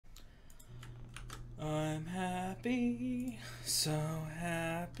happy, so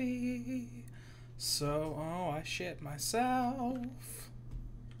happy. So, oh, I shit myself.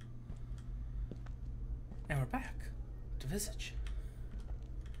 And we're back to Visage.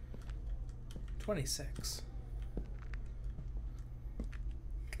 26.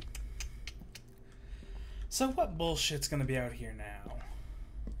 So what bullshit's gonna be out here now?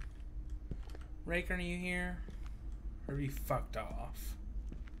 Raker, are you here? Or have you fucked off?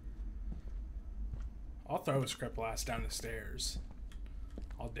 I'll throw a script blast down the stairs.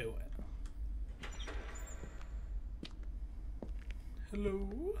 I'll do it. Hello?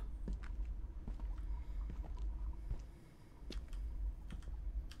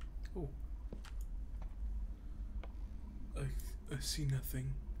 Oh. I see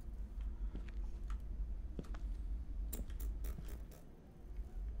nothing.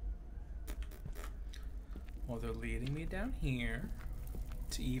 Well, they're leading me down here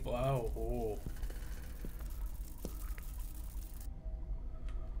to evil. Oh.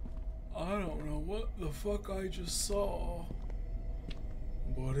 I don't know what the fuck I just saw,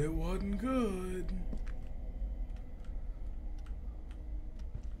 but it wasn't good.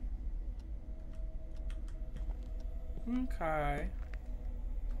 Okay.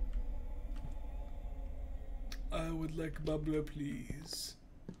 I would like bubbler, please.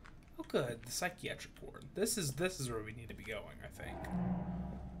 Oh, good. The psychiatric ward. This is where we need to be going, I think.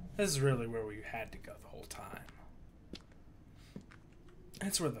 This is really where we had to go the whole time.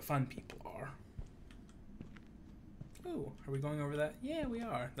 That's where the fun people are. Ooh, are we going over that? Yeah, we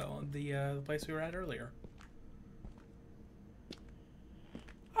are. The place we were at earlier.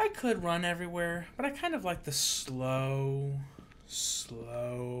 I could run everywhere, but I kind of like the slow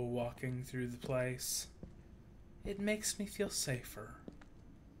walking through the place. It makes me feel safer.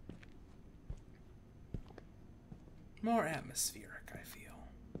 More atmospheric, I feel.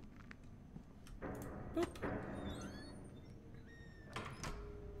 Boop.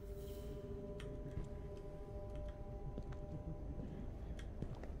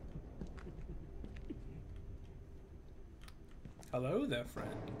 Hello there,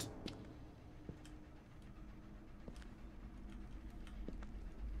 friend.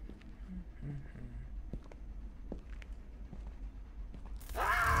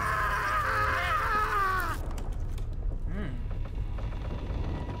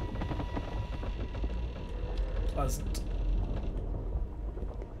 Pleasant.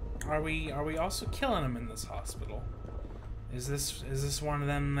 Are we also killing them in this hospital? Is this one of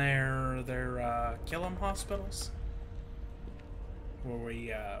them their kill 'em hospitals? Where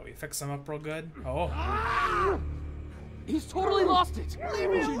we fix them up real good? Oh. He's totally lost it!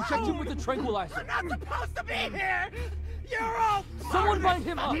 We should inject him with a tranquilizer. I'm not supposed to be here! You're all Someone bind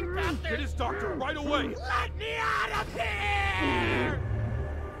him up! Get his doctor right away! Let me out of here!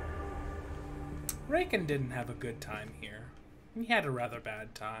 Raken didn't have a good time here. He had a rather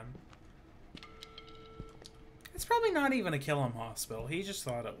bad time. It's probably not even a kill 'em hospital. He just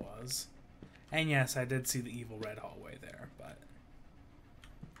thought it was. And yes, I did see the evil red hallway there, but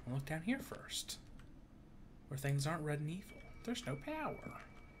I'll look down here first. Where things aren't red and evil. There's no power.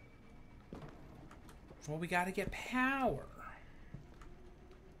 Well, we gotta get power.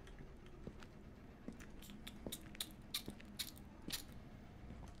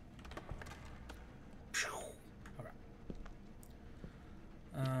 Okay.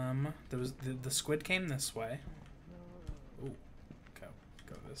 There was the squid came this way. Ooh,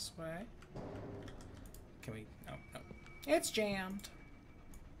 go this way. Can we? No. It's jammed.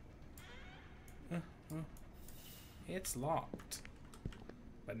 It's locked,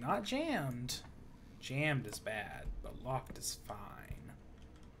 but not jammed. Jammed is bad, but locked is fine.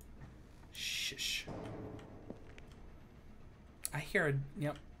 Shush. I hear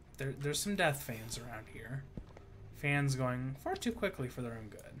yep. There's some death fans around here. Fans going far too quickly for their own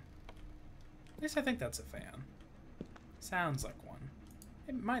good. At least I think that's a fan. Sounds like one.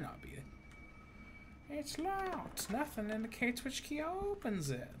 It might not be. It's locked. Nothing indicates which key opens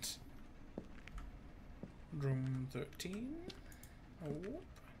it. Room 13. Oh.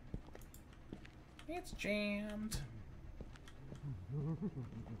 It's jammed.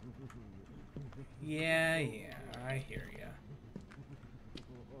 Yeah, I hear ya.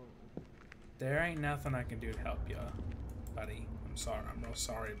 There ain't nothing I can do to help ya, buddy. I'm sorry. I'm real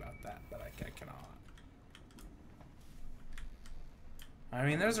sorry about that, but I cannot. I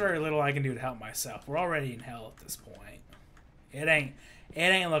mean, there's very little I can do to help myself. We're already in hell at this point. It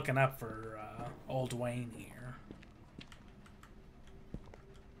ain't looking up for old Wayne here.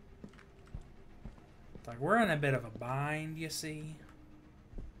 It's like we're in a bit of a bind, you see.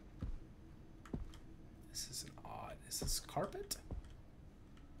 This is an odd. Is this carpet?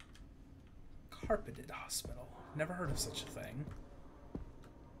 Carpeted hospital. Never heard of such a thing.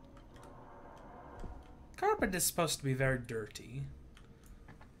 Carpet is supposed to be very dirty.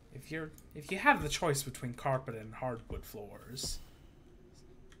 If you have the choice between carpet and hardwood floors,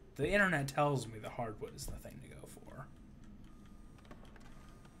 the internet tells me the hardwood is the thing to go for.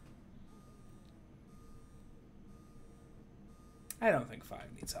 I don't think 5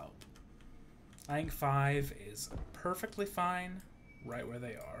 needs help. I think 5 is perfectly fine right where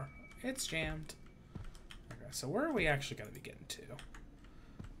they are. It's jammed. Okay, so where are we actually going to be getting to?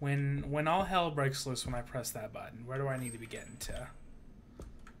 When all hell breaks loose when I press that button, where do I need to be getting to?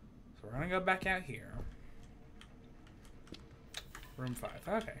 So we're going to go back out here. Room 5.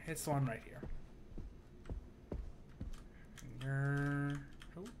 Okay, it's the one right here.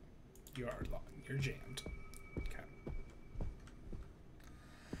 You're jammed. Okay.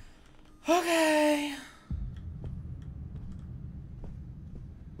 Okay.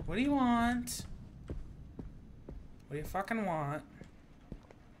 What do you want? What do you fucking want?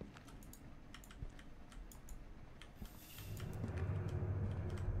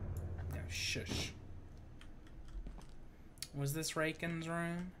 No, shush. Was this Raken's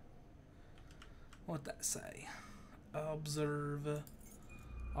room? What'd that say?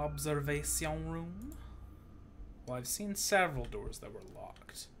 Observation room? Well, I've seen several doors that were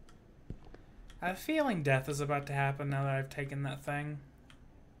locked. I have a feeling death is about to happen now that I've taken that thing.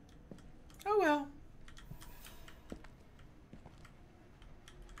 Oh well.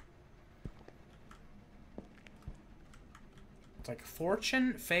 It's like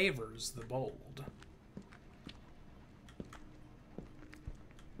fortune favors the bold.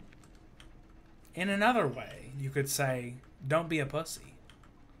 In another way, you could say, don't be a pussy.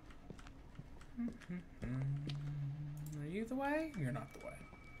 Are you the way? You're not the way.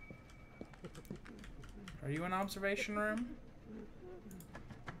 Are you in observation room?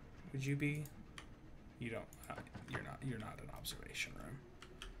 Would you be? You don't. You're not in observation room.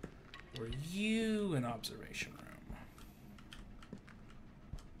 Were you in observation room?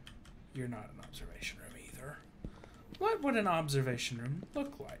 You're not in observation room either. What would an observation room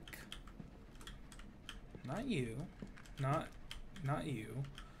look like? Not you. Not you.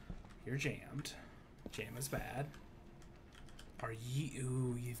 You're jammed. Jam is bad. Are you?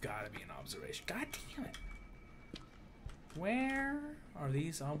 Ooh, you've got to be in observation. God damn it. Where are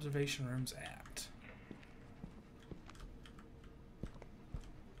these observation rooms at?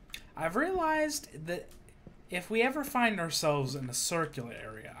 I've realized that if we ever find ourselves in a circular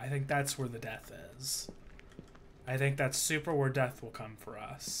area, I think that's where the death is. I think that's super where death will come for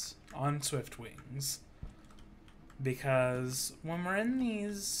us on swift wings. Because when we're in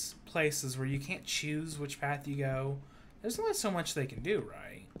these places where you can't choose which path you go, there's only so much they can do,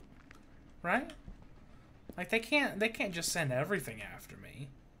 right? Right? Like they can't just send everything after me.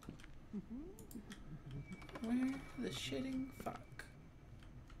 Where the shitting fuck?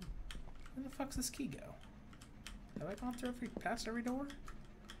 Where the fuck's this key go? Have I gone through past every door?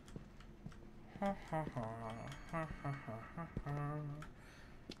 Ha ha ha ha ha ha ha.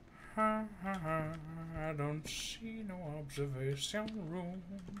 Ha ha ha, I don't see no observation room,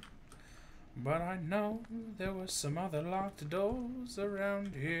 but I know there was some other locked doors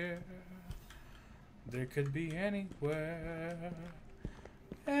around here. They could be anywhere,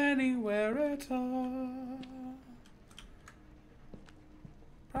 anywhere at all.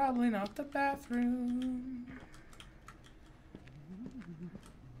 Probably not the bathroom.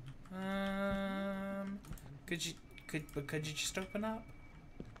 Could you just open up?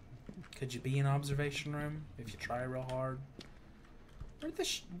 Could you be in observation room if you try real hard? Where do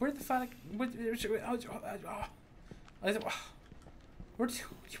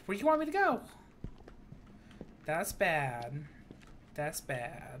you want me to go? That's bad. That's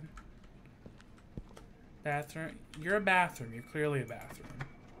bad. Bathroom. You're a bathroom. You're clearly a bathroom.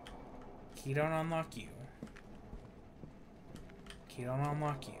 Key don't unlock you. Key don't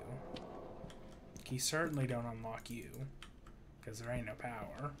unlock you. Key certainly don't unlock you. Because there ain't no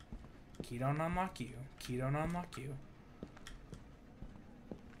power. Key don't unlock you. Key don't unlock you.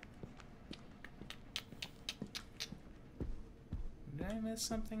 Did I miss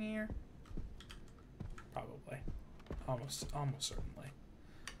something here? Probably. Almost certainly.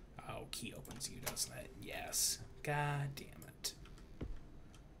 Oh, key opens you, doesn't it? Yes. God damn it.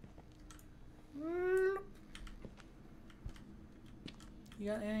 You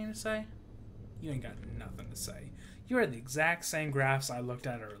got anything to say? You ain't got nothing to say. You are the exact same graphs I looked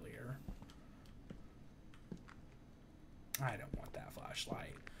at earlier. I don't want that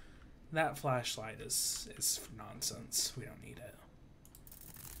flashlight. That flashlight is nonsense. We don't need it.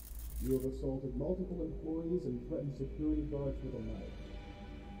 You have assaulted multiple employees and threatened security guards with a knife.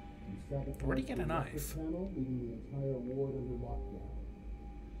 You Where'd he get a knife? Panel, leaving the entire ward under lockdown.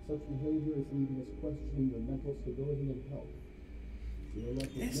 Such behavior is leaving us questioning your mental stability and health.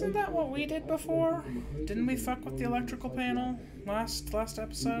 Isn't that what we did before? Didn't we fuck with the electrical panel last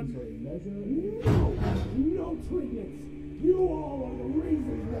episode? No trinkets! You all are the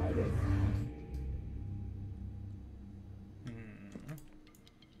reason why this...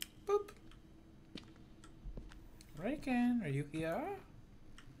 Boop. Reagan, are you here?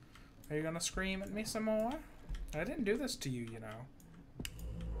 Are you gonna scream at me some more? I didn't do this to you, you know.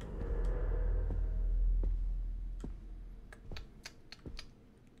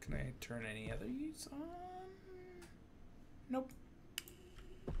 Can I turn any other use on? Nope.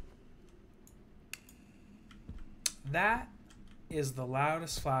 That is the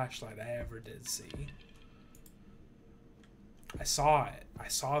loudest flashlight I ever did see. I saw it. I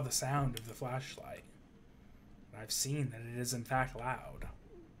saw the sound of the flashlight. I've seen that it is in fact loud.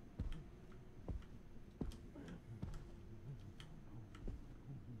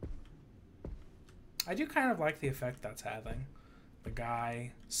 I do kind of like the effect that's having. The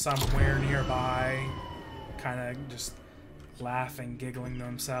guy somewhere nearby kind of just laughing, giggling to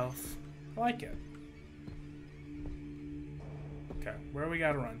himself. I like it. Okay, where we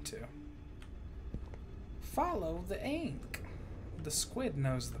gotta run to? Follow the ink. The squid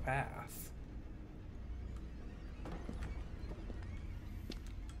knows the path.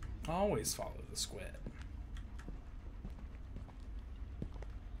 Always follow the squid.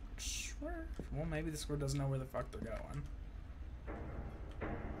 Sure. Well, maybe the squid doesn't know where the fuck they're going.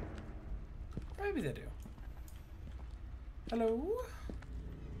 Maybe they do. Hello?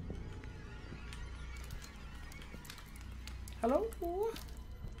 Hello?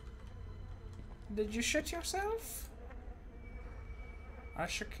 Did you shit yourself? I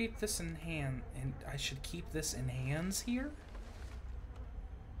should keep this in hand, and I should keep this in hands here?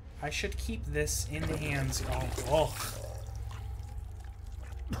 I should keep this in hands. Oh,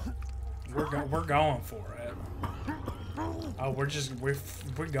 we're going for it. Oh, we're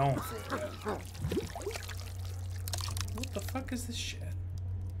going for it. What the fuck is this shit?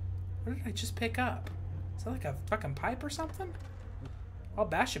 What did I just pick up? Is that like a fucking pipe or something? I'll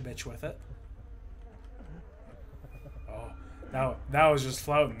bash a bitch with it. Oh, that was just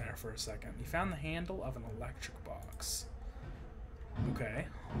floating there for a second. You found the handle of an electric box. Okay.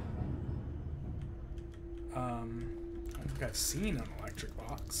 I think I've seen an electric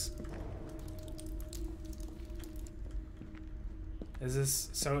box. Is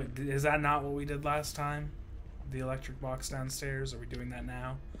that not what we did last time? The electric box downstairs? Are we doing that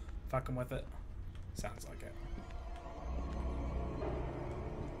now? Fucking with it? Sounds like it.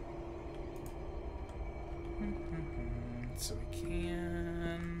 So we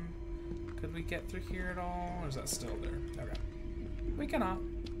can... Could we get through here at all? Or is that still there? Okay. We cannot.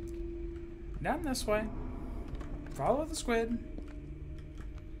 Down this way. Follow the squid.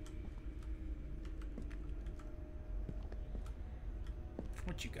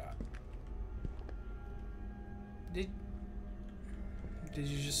 What you got? Did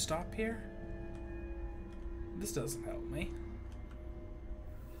you just stop here? This doesn't help me.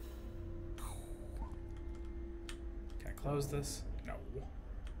 Can I close this? No.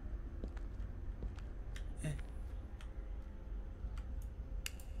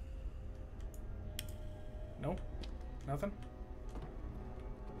 Nope. Nothing.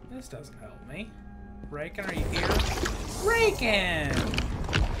 This doesn't help me. Raken, are you here? Raken!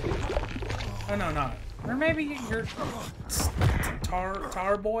 Oh no, not. Or maybe you're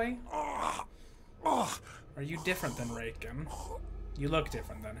Tar Boy? Are you different than Raken? You look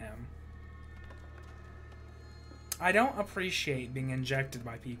different than him. I don't appreciate being injected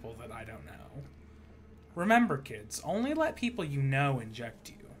by people that I don't know. Remember, kids, only let people you know inject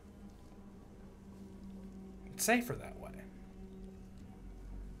you. It's safer that way.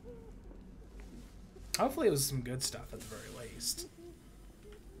 Hopefully it was some good stuff at the very least.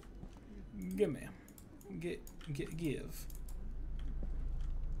 Give me. Give.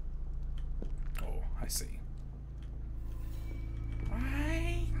 Oh, I see.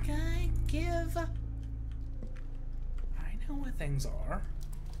 I can give. I know what things are.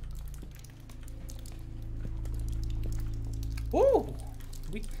 Ooh!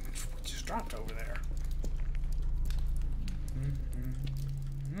 We just dropped over there.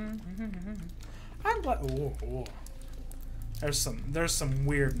 I'm glad. Ooh. There's some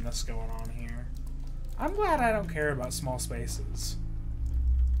weirdness going on here. I'm glad I don't care about small spaces.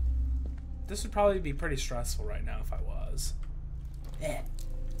 This would probably be pretty stressful right now if I was.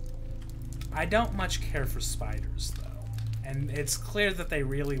 I don't much care for spiders, though. And it's clear that they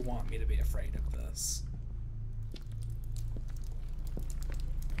really want me to be afraid of this.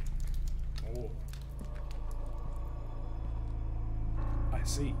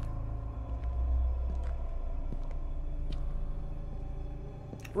 see.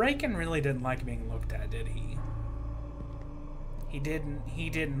 Raken really didn't like being looked at, did he? He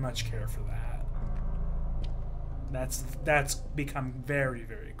didn't much care for that. That's become very,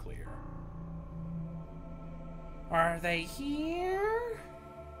 very clear. Are they here?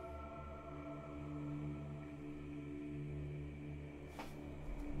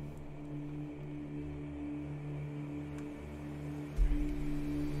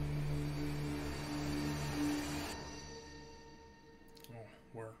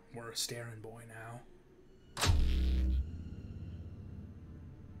 We're a staring boy now.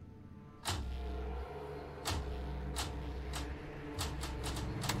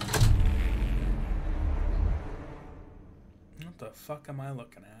 What the fuck am I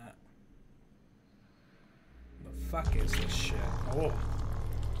looking at? The fuck is this shit? Oh.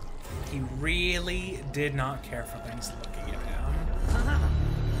 He really did not care for things looking at him.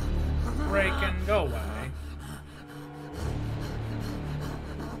 Raken, go away.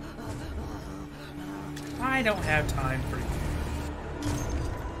 I don't have time for you.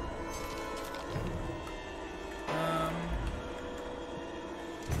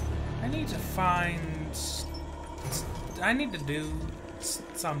 I need to find... I need to do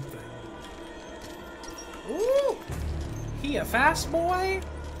something. Ooh! He a fast boy?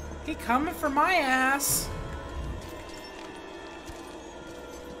 He coming for my ass.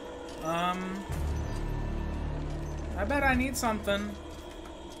 I bet I need something.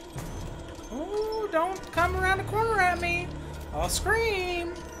 Ooh, don't come around the corner at me. I'll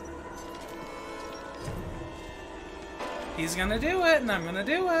scream. He's gonna do it, and I'm gonna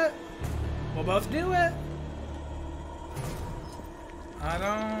do it. We'll both do it. I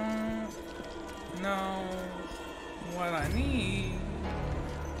don't know what I need,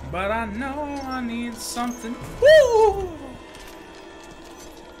 but I know I need something. Woo!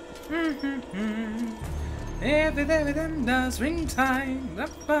 Everything does springtime.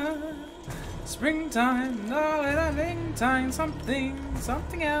 Springtime, darling, time, something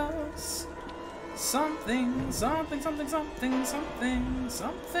else. Something.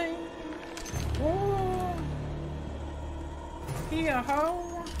 Oh, he a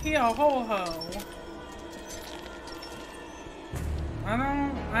ho.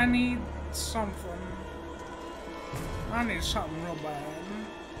 I need something. I need something real bad.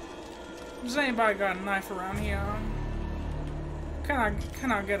 Does anybody got a knife around here?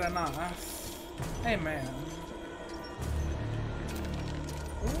 Can I get a knife? Hey, man.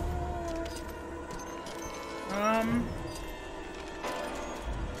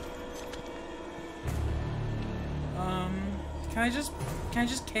 Can I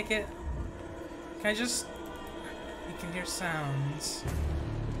just kick it? Can I just... You can hear sounds.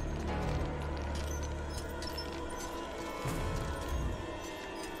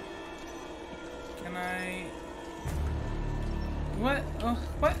 Can I... What?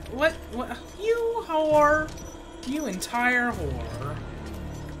 What? You whore! You entire whore.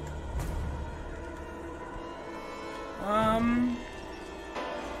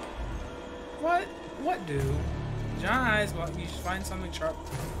 What do? John eyes, well, you should find something sharp.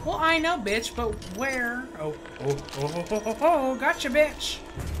 Well, I know, bitch, but where? Oh, gotcha, bitch.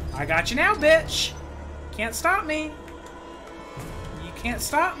 I got you now, bitch. Can't stop me. You can't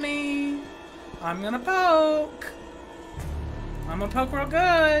stop me. I'm gonna poke. I'm gonna poke real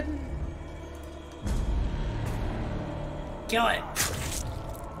good. Kill it.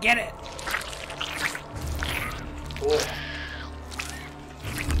 Get it. Oh.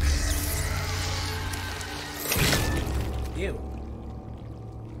 Ew.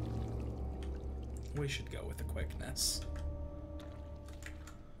 We should go with the quickness.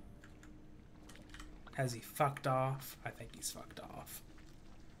 Has he fucked off? I think he's fucked off.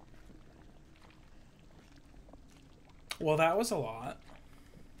 Well, that was a lot.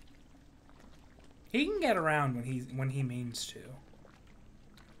 He can get around when he means to.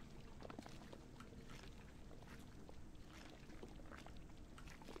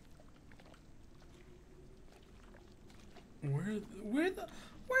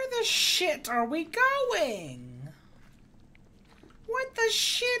 Where the shit are we going? What the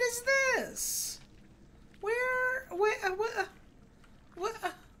shit is this? What?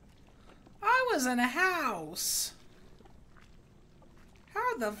 I was in a house.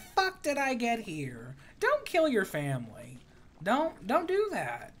 How the fuck did I get here? Don't kill your family. Don't do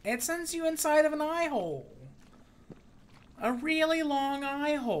that. It sends you inside of an eye hole. A really long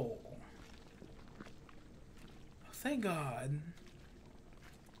eye hole. Thank God.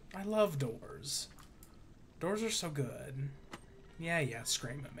 I love doors. Doors are so good. Yeah,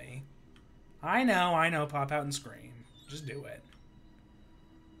 scream at me. I know, pop out and scream. Just do it.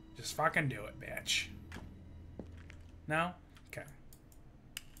 Just fucking do it, bitch. No? Okay.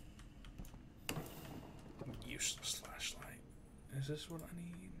 Useless flashlight. Is this what I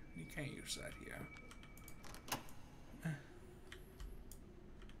need? You can't use that here.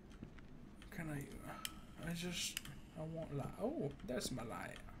 Can I want light. Oh, that's my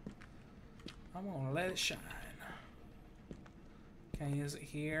light. I'm gonna let it shine. Can I use it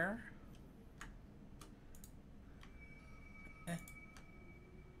here?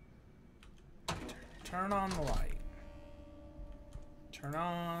 Turn on the light. Turn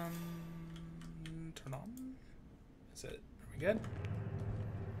on. Turn on. Is it? Are we good?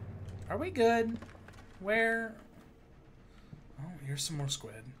 Are we good? Where? Oh, here's some more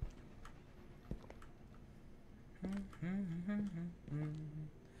squid.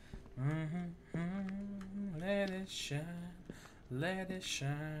 Let it shine. Let it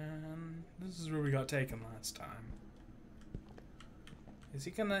shine. This is where we got taken last time. Is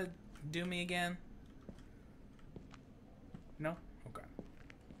he gonna do me again? No? Okay.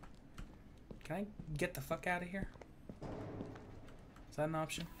 Can I get the fuck out of here? Is that an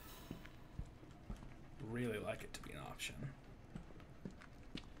option? Really like it to be an option.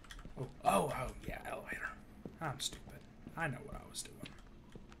 Oh, yeah, elevator. I'm stupid. I know what I was doing.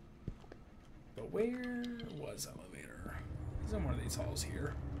 But where was elevator? He's in one of these halls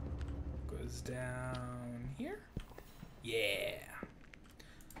here. Goes down here? Yeah.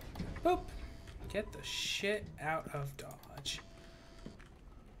 Boop. Get the shit out of Dodge.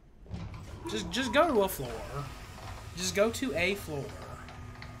 Just go to a floor. Just go to a floor.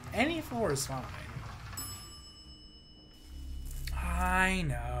 Any floor is fine. I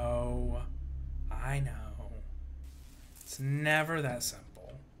know. I know. It's never that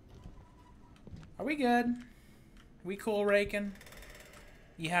simple. Are we good? We cool, Raken?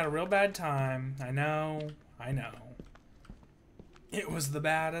 You had a real bad time. I know. I know. It was the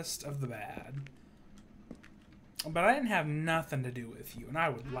baddest of the bad. But I didn't have nothing to do with you, and I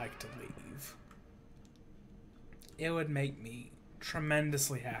would like to leave. It would make me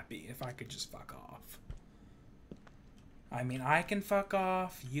tremendously happy if I could just fuck off. I mean, I can fuck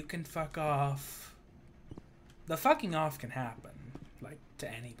off, you can fuck off. The fucking off can happen, like, to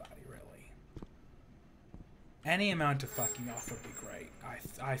anybody, really. Any amount of fucking off would be great,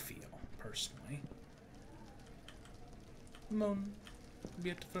 I feel, personally. Moon.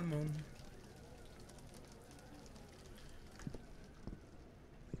 Beautiful moon.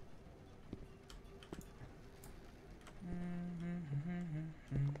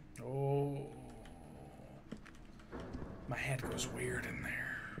 Oh. My head goes weird in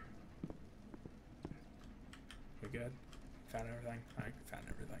there. We good? Found everything? I found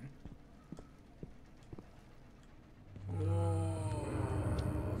everything.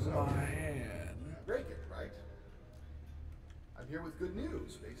 Oh, my head. Break it, right? I'm here with good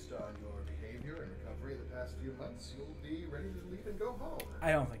news. Based on your behavior and recovery the past few months, you'll be ready to leave and go home.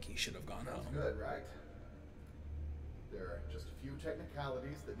 I don't think he should have gone home. Good, right? There are just a few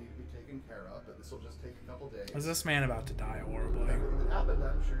technicalities that need to be taken care of, but this will just take a couple days. Is this man about to die horribly? Everything that happened,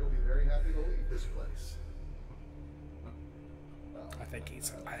 I'm sure you'll be very happy to leave this place. I think he's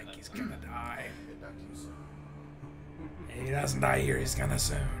gonna die. Get back to you soon. If he doesn't die here, he's gonna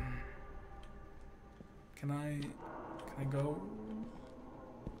soon. Can I go?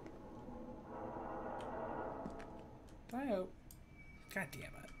 I hope. God damn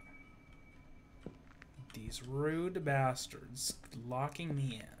it. These rude bastards locking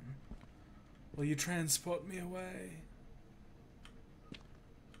me in. Will you transport me away?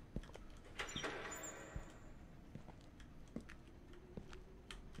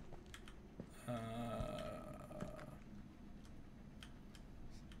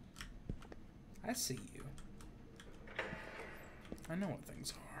 I see you. I know what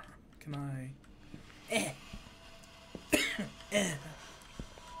things are. Can I?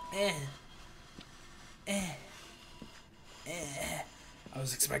 I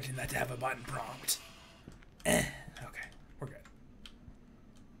was expecting that to have a button prompt. Okay, we're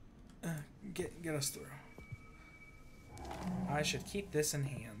good. Get us through. I should keep this in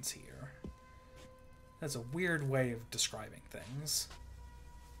hands here. That's a weird way of describing things.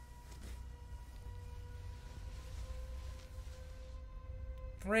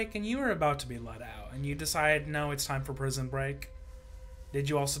 Rake, and you were about to be let out, and you decided, no, it's time for prison break. Did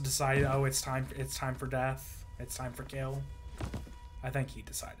you also decide, oh, it's time for death, it's time for kill? I think he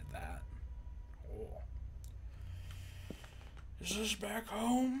decided that. Oh. Is this back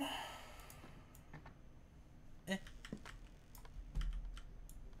home?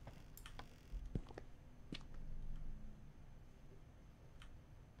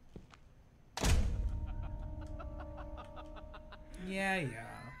 Yeah.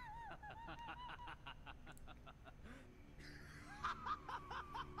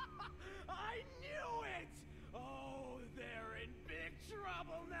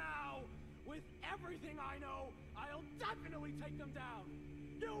 everything I know, I'll definitely take them down.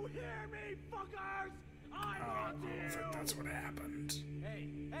 You hear me, fuckers? I want I you. think that's what happened.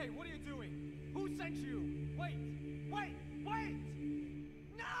 Hey, what are you doing? Who sent you? Wait!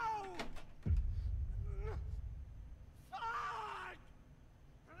 No! Fuck!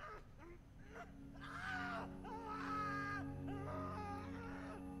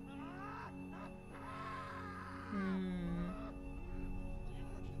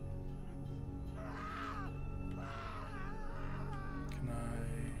 Can I...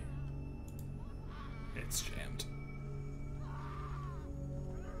 It's jammed.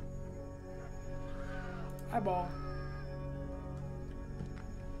 Eyeball.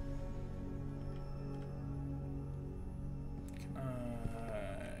 Can I...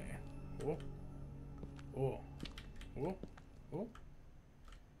 Oh. Oh. Oh. Oh.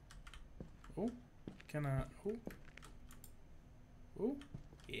 Oh. Can I... Oh. Oh.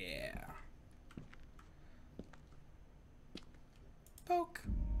 Yeah. Poke.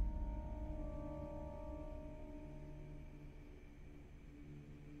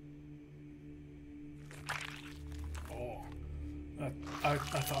 Oh. I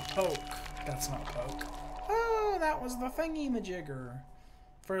thought poke. That's not poke. Oh, that was the thingy-majigger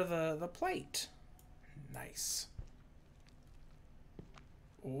for the plate. Nice.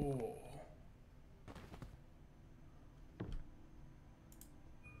 Oh.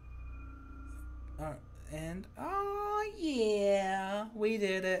 And oh yeah, we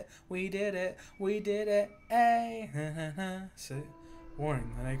did it. Hey, so,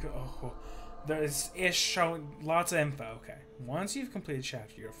 warning. Then I go. Oh, there's showing lots of info. Okay, once you've completed a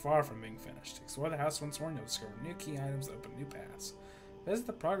chapter, you're far from being finished. Explore the house once more, and you'll discover new key items that open new paths. Visit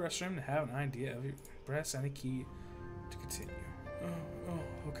the progress room to have an idea of your press any key to continue. Oh,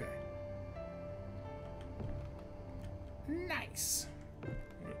 okay. Nice.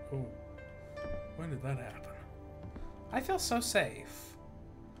 Oh. When did that happen? I feel so safe.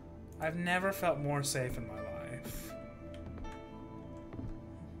 I've never felt more safe in my life.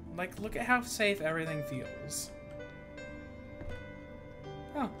 Like, look at how safe everything feels.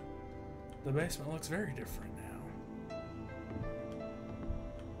 Oh. The basement looks very different now.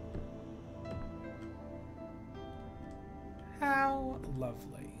 How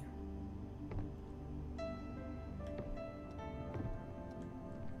lovely.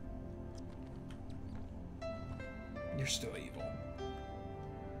 You're still evil.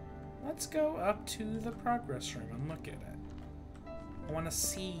 Let's go up to the progress room and look at it. I want to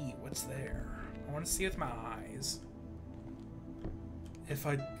see what's there. I want to see with my eyes. If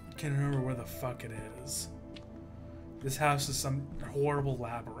I can remember where the fuck it is. This house is some horrible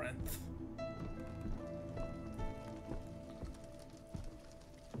labyrinth.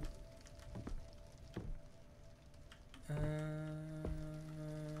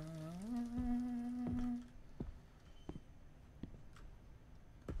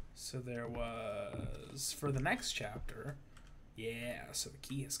 So there was, for the next chapter, yeah, so the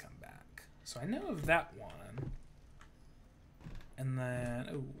key has come back. So I know of that one. And then,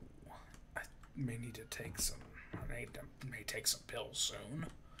 oh, I may need to take some, may take some pills soon.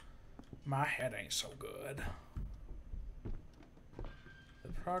 My head ain't so good.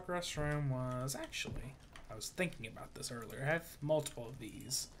 The progress room was, actually, I was thinking about this earlier. I have multiple of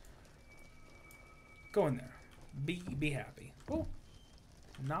these. Go in there. Be happy. Oh.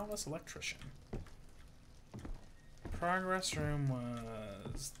 Novice electrician. Progress room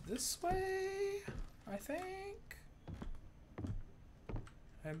was this way, I think.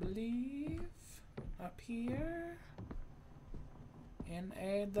 I believe up here in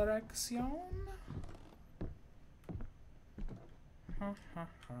a direction. Where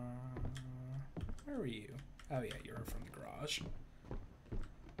are you? Oh yeah, you're from the garage.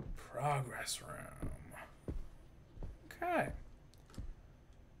 Progress room. Okay.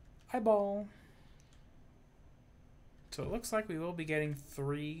 Eyeball. So it looks like we will be getting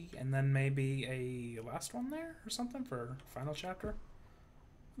 3 and then maybe a last one there or something for final chapter.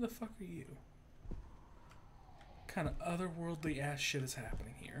 Who the fuck are you? What kind of otherworldly ass shit is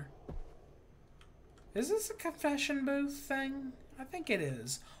happening here? Is this a confession booth thing? I think it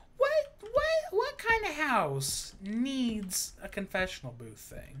is. What kind of house needs a confessional booth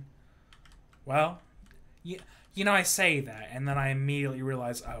thing? Well, you know, I say that, and then I immediately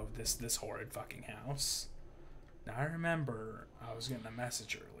realize, oh, this horrid fucking house. Now, I remember I was getting a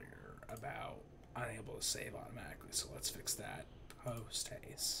message earlier about unable to save automatically, so let's fix that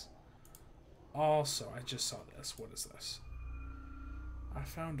post-haste. Also, I just saw this. What is this? I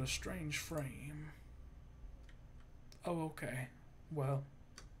found a strange frame. Oh, okay. Well,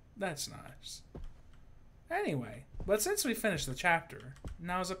 that's nice. Anyway, but since we finished the chapter,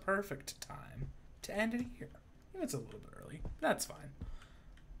 now's a perfect time to end it here. It's a little bit early. That's fine.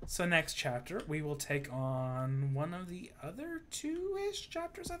 So next chapter, we will take on one of the other 2-ish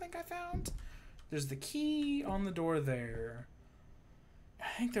chapters I think I found. There's the key on the door there.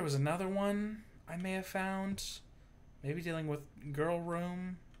 I think there was another one I may have found. Maybe dealing with girls'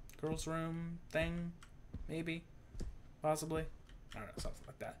 room thing. Maybe. Possibly. I don't know, something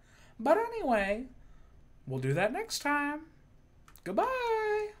like that. But anyway, we'll do that next time.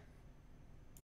 Goodbye!